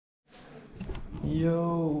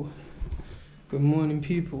Yo, good morning,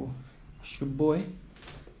 people. It's your boy,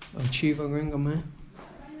 Chiva Ringa, man.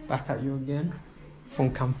 Back at you again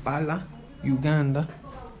from Kampala, Uganda.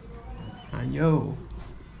 And yo,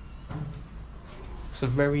 it's a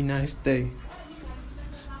very nice day.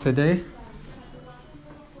 Today,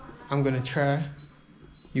 I'm gonna try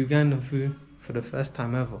Ugandan food for the first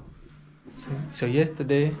time ever. So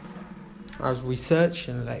yesterday, I was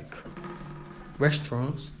researching like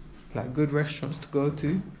restaurants, like good restaurants to go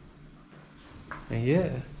to. And yeah,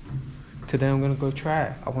 today I'm gonna go try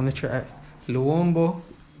it. I wanna try Luombo,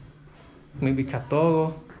 maybe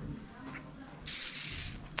Katoro,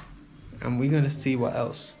 and we're gonna see what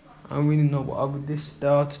else. I don't really know what other dishes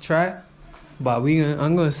there are to try, but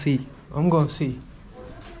I'm gonna see.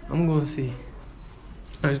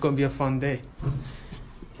 And it's gonna be a fun day.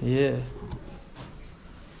 Yeah.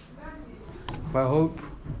 But I hope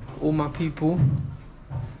all my people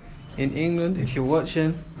in England, if you're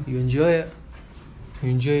watching, you enjoy it. You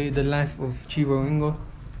enjoy the life of Chivo Ringo,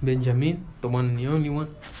 Benjamin, the one and the only one.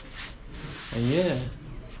 And yeah,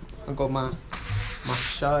 I got my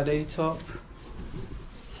Sade top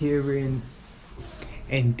here in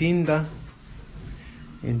Tinda,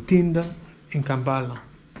 in Kampala.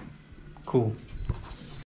 Cool.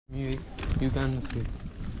 Ugandan food.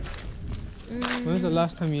 When was the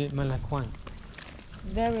last time you ate malakwan?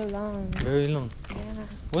 Very long. Very long. Yeah.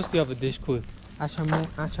 What's the other dish called? Achamando.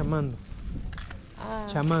 Chamando.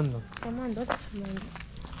 Chamando. What's chamando?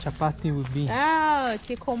 Chapati with beans. Oh,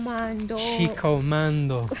 chicomando.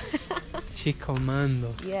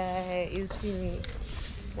 Chicomando. Yeah, it's really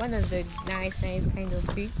one of the nice kind of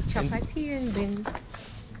foods. Chapati and beans.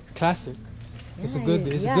 Classic. Yeah, It's a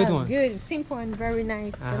good one. Good, simple and very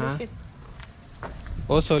nice. Delicious.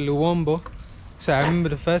 Also Luombo. So I remember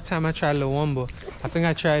the first time I tried Luombo, I think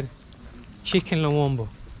I tried chicken Luombo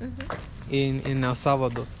in El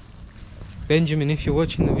Salvador. Benjamin, if you're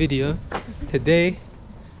watching the video, today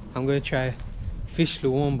I'm going to try fish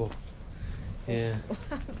Luombo. Yeah.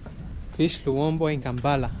 Fish Luombo in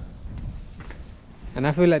Kampala. And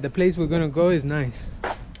I feel like the place we're going to go is nice.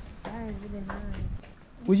 That is really nice.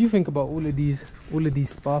 What do you think about all of these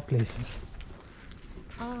spa places?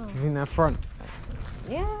 Oh. You think that front?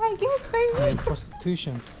 Yeah, I guess maybe. Yeah,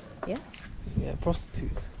 prostitution. Yeah. Yeah,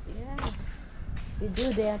 prostitutes. Yeah. They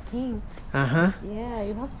do their thing. Yeah,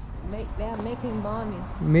 you have to they are making money.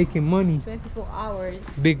 Making money. 24 hours.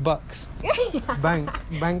 Big bucks.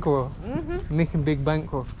 Bankroll. Making big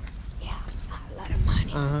bankroll. Yeah, a lot of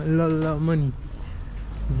money. A lot of money.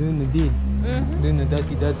 Doing the deed. Doing the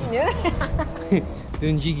dirty. Yeah.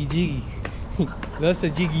 Doing jiggy. Lots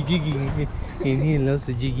of jiggy in here. Lots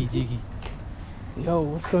of jiggy. Yo,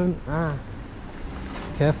 what's going on?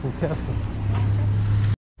 Careful. Maybe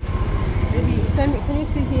can you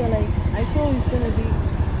see here? Like I thought it's gonna be.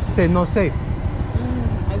 Say no safe.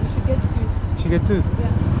 We should get two. Should get two.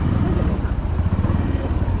 Yeah.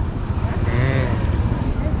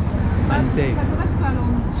 Unsafe.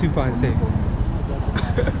 Super unsafe.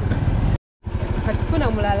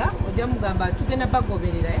 Kachifuna mulala ojja mugamba tugenda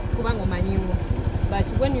bagoberera kubanga omanyiwo. But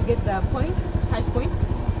when you get the point, hash point,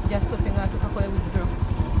 just go finger so kakole withdraw.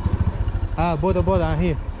 Border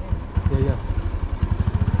here. Yeah.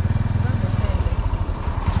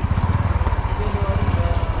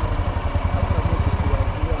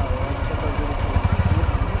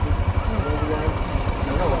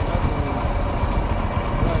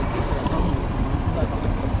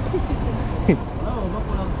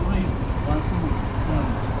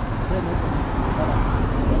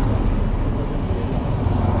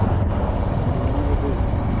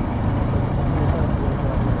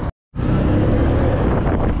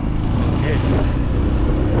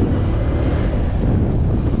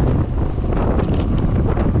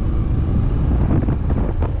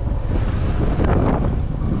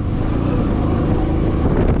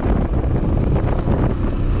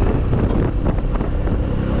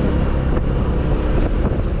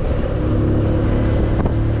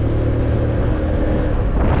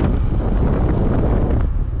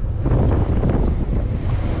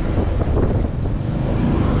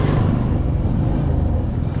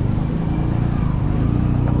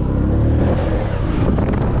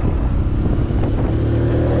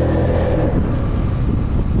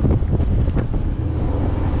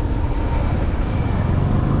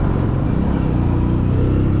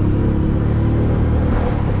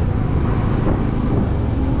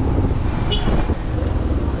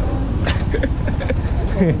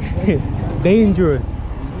 Dangerous.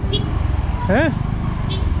 Huh?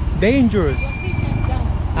 Dangerous.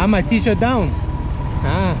 My t-shirt down.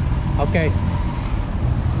 Ah, Okay.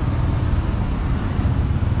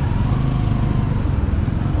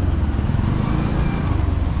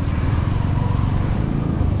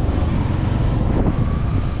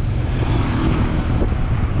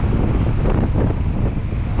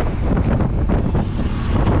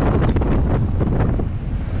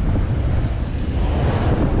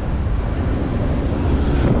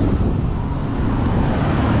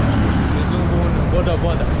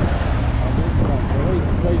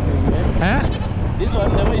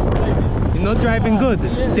 driving good?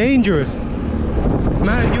 Yeah. Dangerous?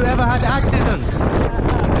 Man, you ever had accident?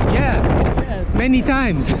 Yeah, Yes. many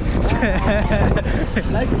times.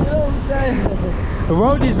 Like The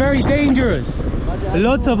road is very dangerous.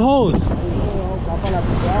 Lots of holes. Kampala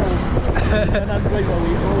to drive. Cannot drive, but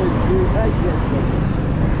we always do right here.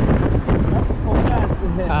 Not to focus.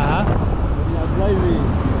 Uh-huh. When you are driving.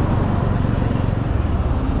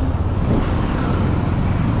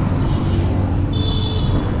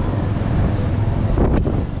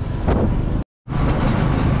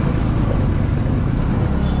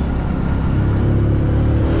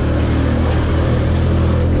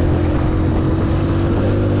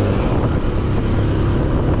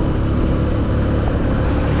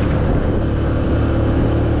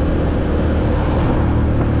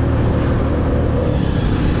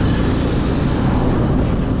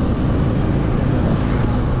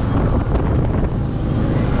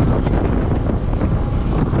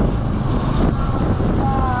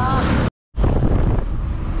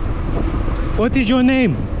 What is your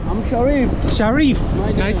name? I'm Sharif. Sharif.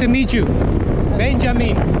 Nice to meet you.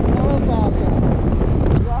 Benjamin.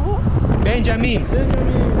 Benjamin.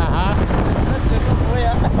 Uh-huh.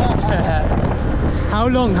 How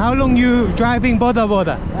long you driving border?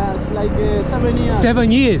 It's like 7 years.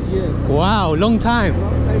 7 years? Yes. Wow, long time.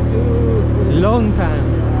 Long time Long time.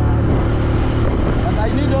 But I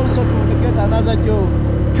need also to get another job.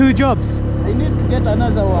 2 jobs. I need to get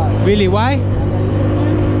another one. Really, why? And I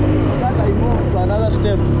need this, that I move to another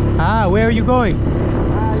step. Ah, where are you going? I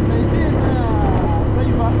may be in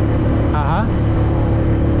River. Uh-huh.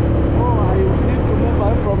 Oh, I need to move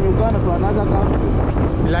away from Uganda to another country.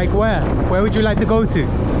 Like where? Where would you like to go to?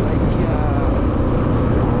 Like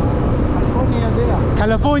California there.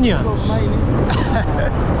 California? Of mining.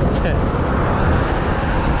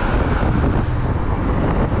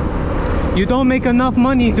 You don't make enough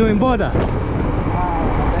money doing border?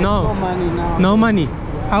 There's No. no money now. No money?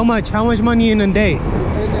 How much? How much money in a day? In a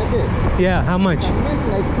day. Yeah, how much? I make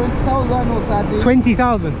like 20,000 or 30.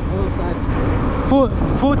 20,000? Or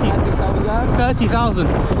 40? 30,000. 30,000?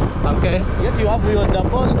 Okay. Yet you have your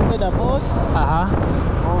deposit, to pay the post, Uh-huh.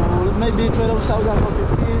 or maybe 12,000 or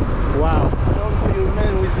 15. Wow. And also you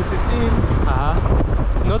remain with the 15. Uh-huh.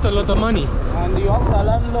 Not a lot of money. And you have a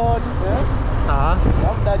landlord, Uh-huh. you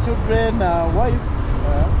have the children, wife.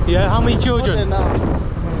 Yeah, how many children? Now.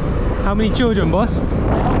 How many children, boss? 2?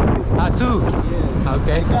 Yes.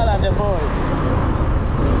 Okay. The girl and the boy.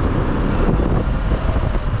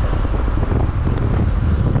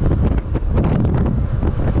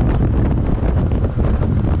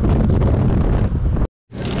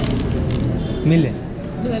 Millet.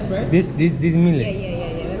 Millet bread? This millet.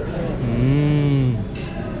 Yeah, that's millet.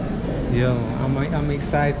 Yo, I'm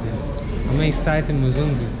excited. I'm excited,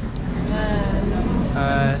 Muzungu.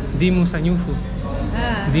 Dimu Sanyufu.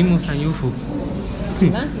 Dimu Sanyufu.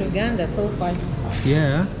 Lunch in Uganda so fast.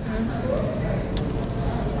 Yeah.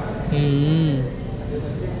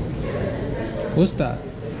 What's that?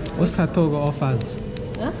 What's Katoga offers?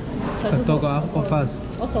 Huh? Katoga offers.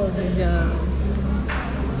 Offals is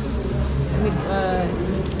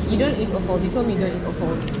with you don't eat offals. You told me you don't eat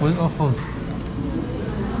offals. What's offers?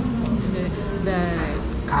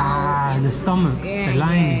 The stomach, Yeah, the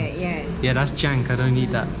lining. Yeah. Yeah, that's jank. I don't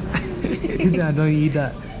eat that. I don't eat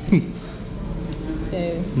that. So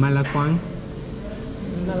Malakwang.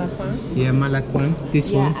 malakwang. Yeah, Malakwang. This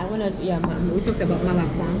one. I wanna. Yeah, we talked about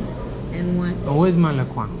malakwang and what? Oh, where's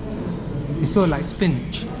Malakwang? It's sort of like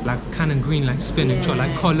spinach, like kind of green, like spinach or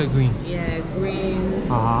like collard green. Yeah, greens.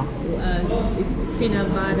 It's peanut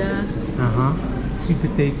butter. Sweet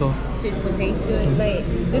potato. Sweet potato. Like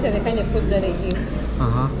these are the kind of foods that I eat.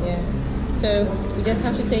 Yeah. So we just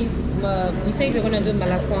have to say. You say we're gonna do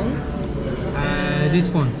malakwang. This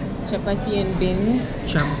one. Chapati and beans.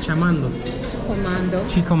 Chamando. Chicomando.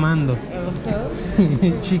 Chicomando. Uh-huh.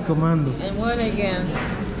 Chicomando. And what again?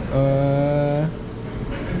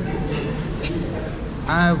 I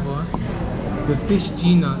have the fish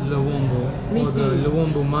Gina Lawombo Me or the too.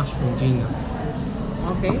 Lawombo mushroom Gina.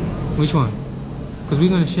 Okay. Which one? Because we're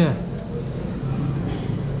gonna share.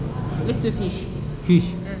 Let's do fish. Fish?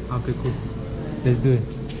 Okay, cool. Let's do it.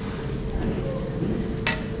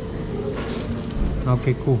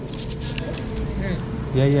 Okay, cool.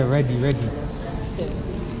 Yeah, ready. So,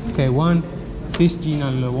 Okay, one fish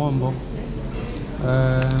Gina Lawombo.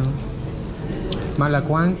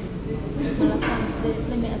 Malakwang. Let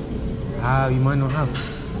me ask if it's You might not have.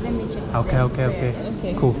 let me check. Okay. Okay.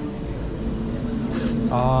 Cool.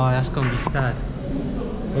 Oh, that's gonna be sad.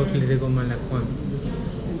 Hopefully they got Malakwang.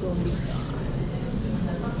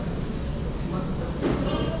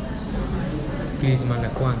 please,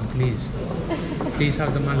 Malakwan, please. Please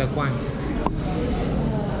have the Malakwan.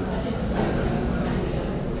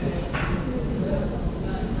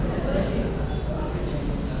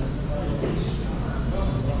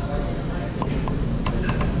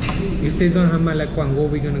 If they don't have Malakwan, what are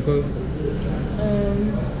we gonna go for?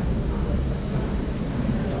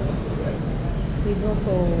 We go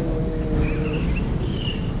for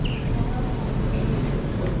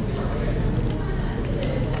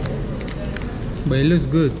But it looks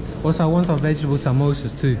good. Also, I want some vegetable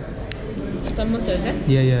samosas too. samosas, eh?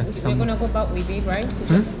 Yeah, yeah. You're gonna go back with it, right?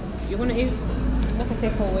 Huh? You're gonna eat, not a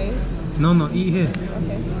take away. No, eat here.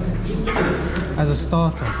 Okay. As a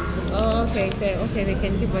starter. Oh, okay. So, okay, they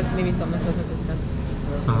can give us maybe samosas as a start.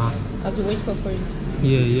 As we wait for food.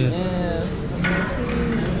 Yeah. Yeah.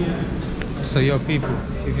 So, yo, people,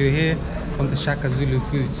 if you're here, come to Shaka Zulu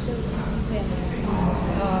Foods.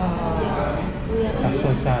 That's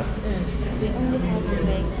so sad. We only have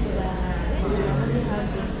like we only have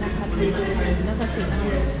nakati.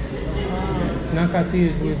 Yes. Nakati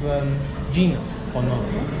is with Gina, or no?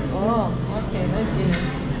 Oh, okay. Not Gina.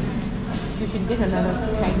 You should get another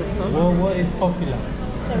kind of sauce. Well, what is popular?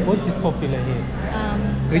 Sorry. What is popular here?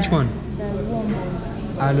 The, Which one? The wombos.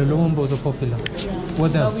 The luombos are popular.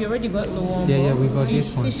 What Oh, else? we already got luombo. Yeah, we got this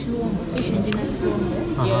one. Fish luombo. Fish and Gina's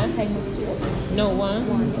luombo. Yeah. Timus two. No, one.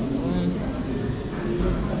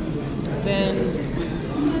 Then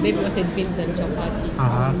baby wanted beans and chapati.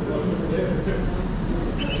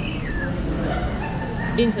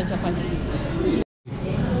 Beans and chapati.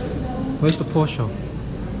 Where's the portion?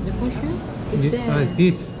 The portion? It's there. It's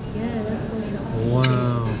this. Yeah, that's portion.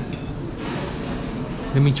 Wow.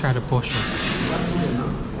 Let me try the portion.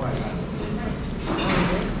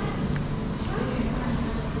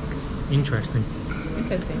 Interesting.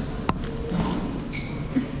 Interesting.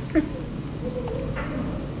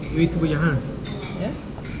 You eat it with your hands? Yeah?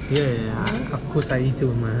 Yeah. Of course I eat it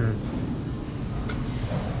with my hands.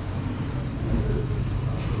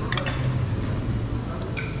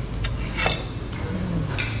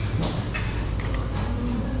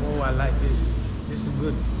 Oh, I like this. This is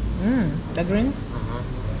good. The greens?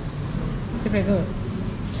 It's very good.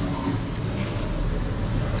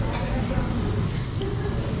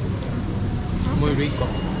 Muy rico.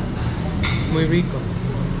 Muy rico.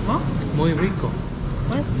 What? Muy rico.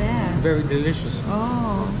 What's that? Very delicious.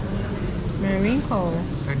 Oh, Marinko.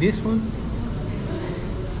 And this one?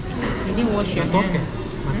 You didn't wash your hands.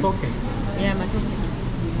 Matoke. Yeah, matoke.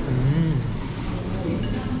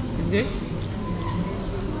 It's good?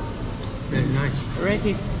 Very nice. Rate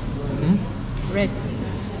it. Rate.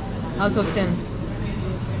 Out of 10.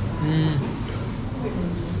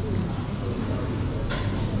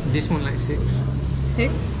 This one like 6.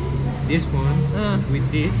 6? This one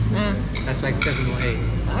with this, that's like 7 or 8.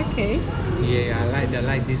 Okay. Yeah, I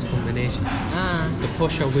like this combination. The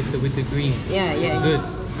posha with the greens. Yeah. It's good.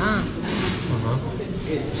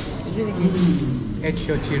 It's really good.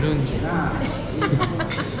 Echo chirunji.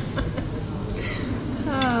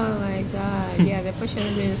 Oh my god. Yeah, the portion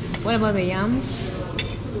is really. What about the yams?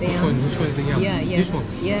 The Which one? Which one's the yam? Yeah. This one.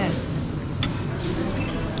 Yeah.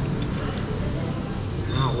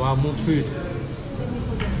 Wow, more food.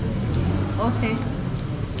 Okay.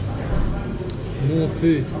 More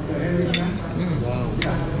food. Wow.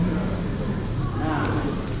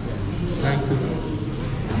 Thank you.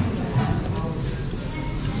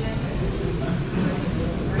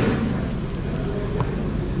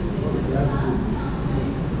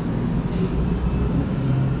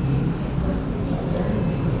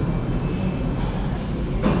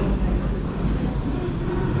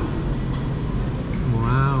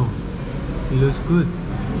 Wow. It looks good.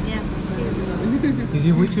 Yeah, it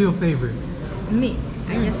is. Which is your favorite? Meat.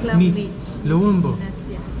 I just love Meat. meat. Luombo. Nuts,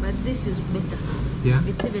 yeah. But this is better. Yeah.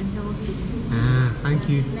 It's even healthy. Thank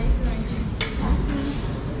you. Nice lunch.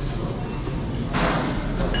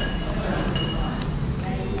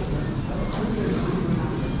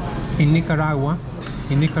 In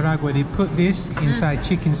Nicaragua, they put this inside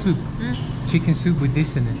chicken soup. Chicken soup with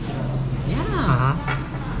this in it. Yeah.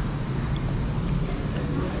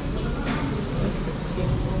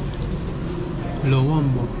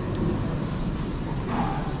 Luombo.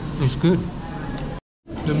 It's good.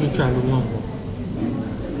 Let me try luombo.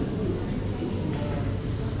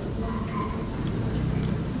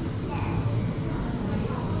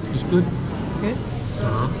 It's good. Good.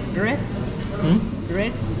 Red?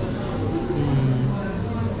 Red?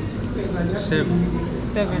 7.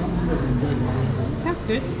 7. That's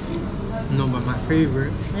good. No, but my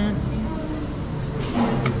favorite is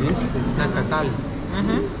this. Nakatali.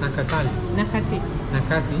 Nakatali. Nakati.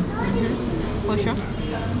 Nakati. Posho?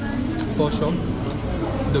 posho,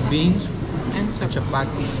 the beans, And the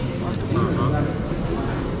chapati.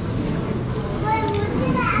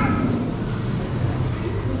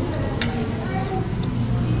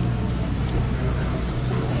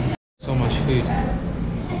 So much food.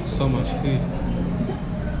 So much food.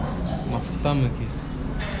 My stomach is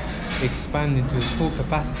expanding to its full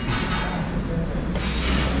capacity.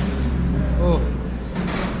 Oh.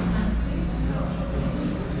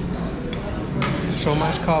 So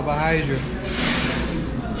much carbohydrate.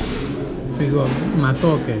 We got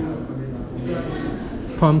matoke,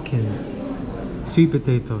 pumpkin, sweet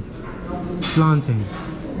potato, plantain,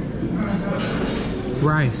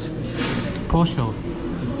 rice, posho.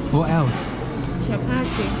 What else?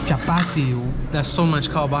 Chapati. Chapati. That's so much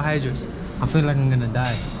carbohydrates. I feel like I'm gonna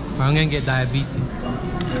die. Or I'm gonna get diabetes.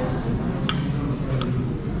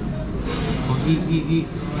 Oh, eat.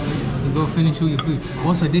 You go finish all your food.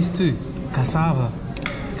 Also this too. Cassava.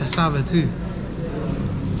 Cassava too.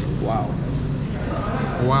 Wow.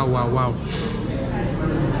 Wow.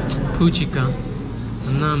 Puchika.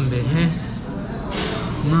 Nambe, he.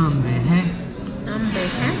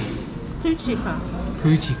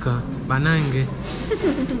 Puchika. Banange.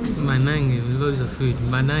 Banange. Loads of food.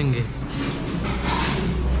 Banange.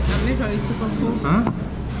 I'm literally super full. Huh?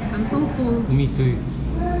 I'm so full. Me too.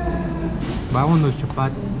 But I want those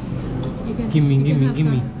chapati. You can, Give you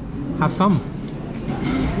can me. some. Have some.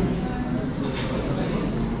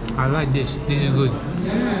 I like this. This is good.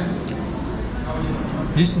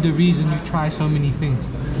 This is the reason you try so many things.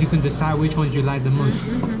 You can decide which ones you like the most.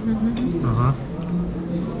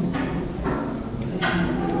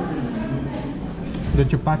 The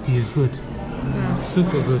chapati is good.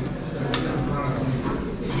 Super good.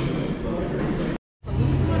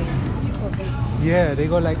 Yeah, they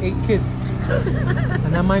got like 8 kids.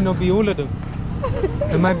 And that might not be all of them.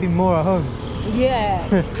 There might be more at home.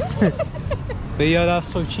 Yeah. But yeah, that's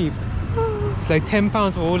so cheap. It's like £10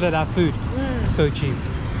 for all of that food. So cheap.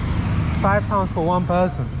 £5 for one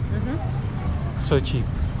person. So cheap.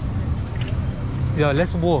 Yeah,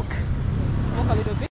 let's walk. Walk a little bit.